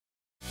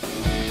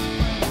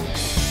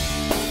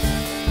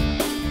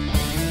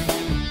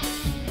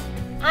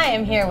Hi,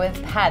 I'm here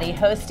with Patty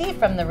Hosty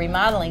from the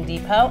Remodeling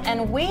Depot,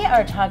 and we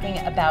are talking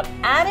about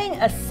adding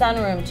a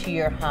sunroom to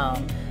your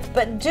home,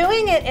 but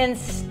doing it in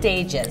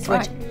stages,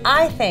 which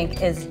I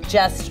think is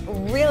just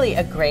really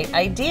a great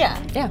idea.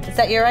 Yeah. Is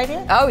that your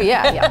idea? Oh,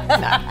 yeah,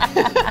 yeah.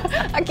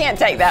 No. I can't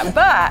take that,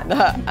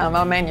 but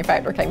a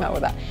manufacturer came up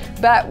with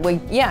that.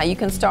 But you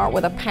can start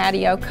with a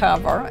patio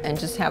cover and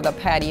just have the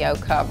patio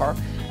cover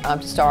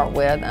to start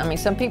with. I mean,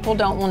 some people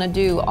don't want to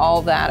do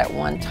all that at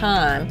one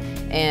time,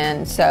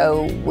 and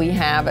so we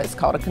have, it's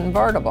called a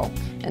convertible.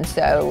 And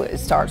so it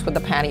starts with the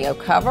patio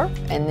cover,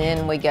 and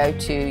then we go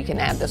to, you can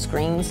add the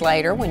screens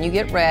later when you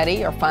get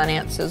ready or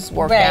finances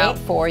work out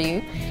for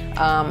you.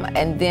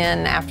 And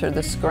then after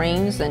the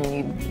screens, then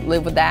you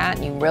live with that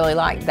and you really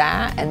like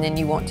that, and then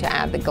you want to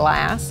add the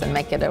glass and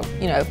make it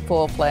a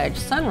full-fledged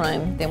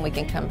sunroom, then we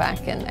can come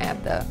back and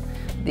add the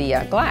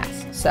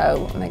glass.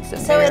 So it makes it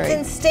it's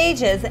in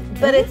stages,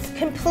 but it's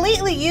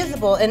completely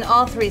usable in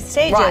all three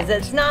stages. Right.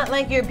 It's not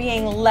like you're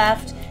being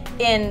left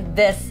in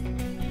this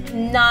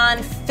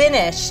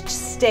non-finished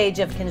stage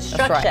of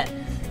construction.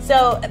 Right.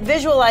 So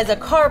visualize a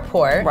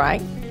carport.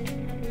 Right.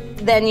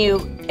 Then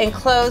you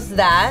enclose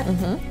that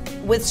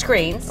with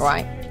screens.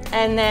 Right.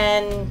 And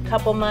then a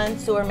couple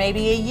months or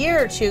maybe a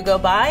year or two go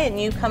by and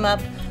you come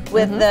up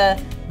with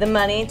the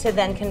money to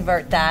then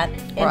convert that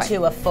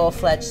into a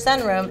full-fledged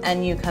sunroom,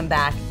 and you come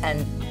back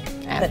and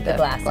put the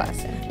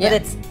glass in. Yeah. But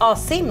it's all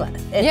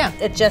seamless.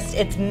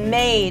 It's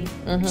made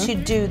to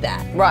do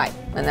that. Right,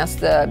 and that's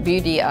the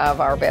beauty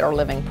of our Better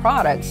Living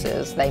products,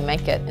 is they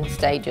make it in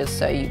stages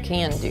so you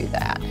can do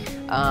that.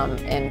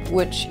 And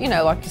which,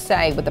 like you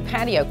say, with the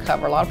patio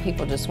cover, a lot of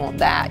people just want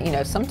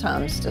that,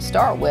 sometimes to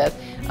start with,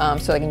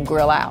 so they can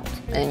grill out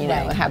and,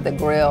 have the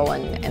grill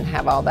and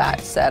have all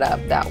that set up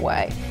that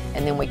way.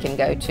 And then we can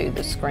go to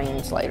the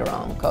screens later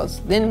on, because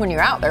then when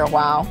you're out there a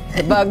while,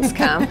 the bugs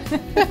come.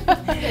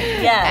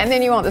 And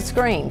then you want the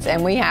screens.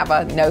 And we have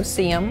a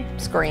no-seam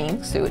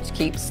screen, so it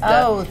keeps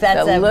the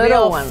that's the a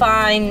little real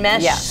fine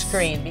mesh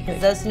screen,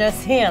 because those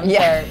no-seams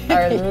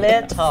are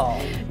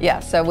little.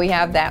 Yeah, so we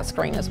have that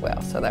screen as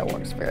well, so that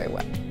works very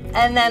well.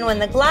 And then when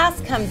the glass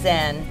comes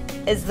in,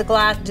 do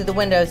the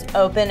windows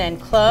open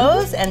and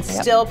close and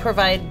still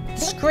provide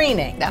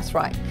screening? That's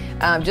right.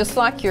 Just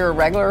like your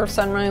regular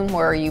sunroom,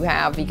 where you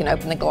can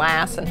open the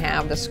glass and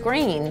have the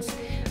screens,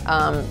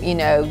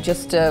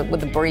 just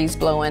with the breeze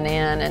blowing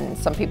in, and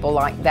some people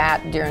like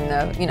that during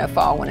the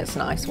fall when it's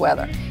nice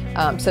weather.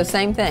 So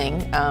same thing,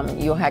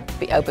 you'll have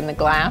to open the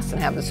glass and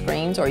have the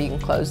screens, or you can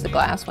close the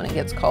glass when it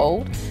gets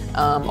cold,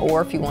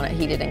 or if you want it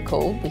heated and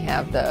cooled, we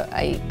have the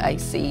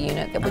AC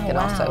unit that we can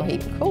also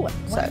heat and cool it.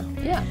 So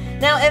yeah.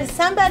 Now, if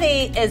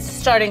somebody is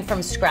starting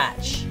from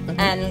scratch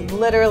and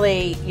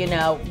literally,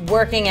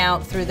 working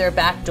out through their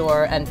back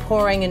door and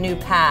pouring a new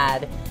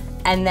pad,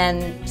 and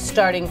then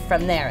starting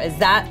from there, is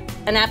that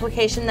an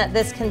application that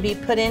this can be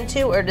put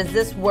into, or does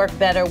this work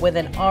better with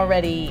an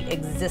already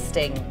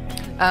existing?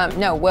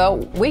 No, well,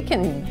 we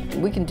can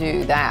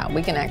do that.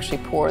 We can actually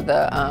pour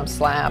the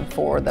slab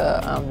for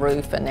the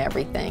roof and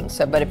everything.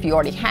 So, but if you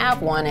already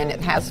have one and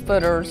it has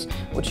footers,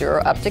 which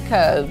are up to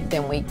code,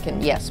 then we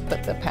can,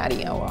 put the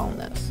patio on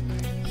this.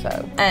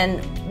 So.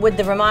 And with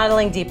the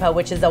Remodeling Depot,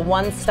 which is a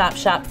one-stop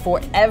shop for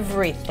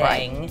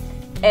everything,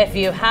 if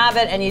you have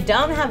it and you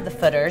don't have the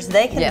footers,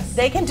 they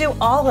can do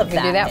all of that.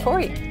 They can do that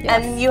for you.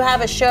 Yes. And you have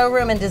a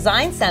showroom and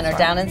design center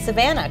down in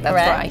Savannah, correct?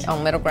 That's right.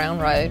 On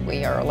Middleground Rd,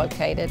 we are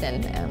located,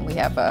 and we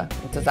have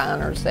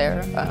designers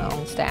there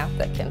on staff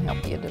that can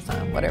help you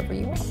design whatever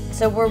you want.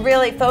 So we're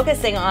really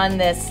focusing on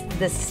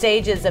the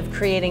stages of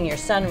creating your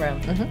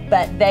sunroom,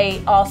 but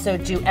they also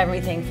do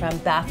everything from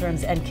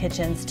bathrooms and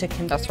kitchens to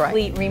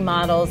complete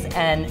remodels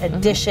and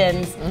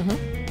additions.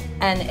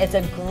 And it's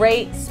a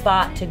great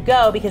spot to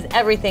go because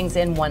everything's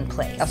in one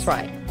place. That's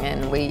right.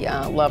 And we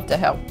love to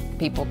help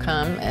people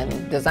come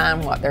and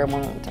design what they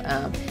want,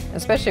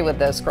 especially with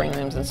the screen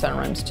rooms and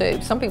sunrooms too.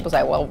 Some people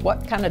say, well,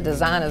 what kind of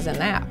design is in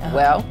that?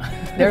 Well,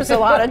 there's a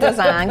lot of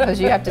design,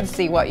 because you have to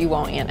see what you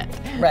want in it.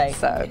 Right.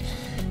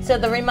 So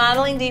the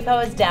Remodeling Depot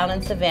is down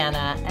in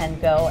Savannah, and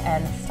go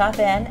and stop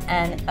in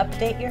and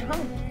update your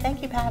home.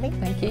 Thank you, Patty.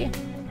 Thank you.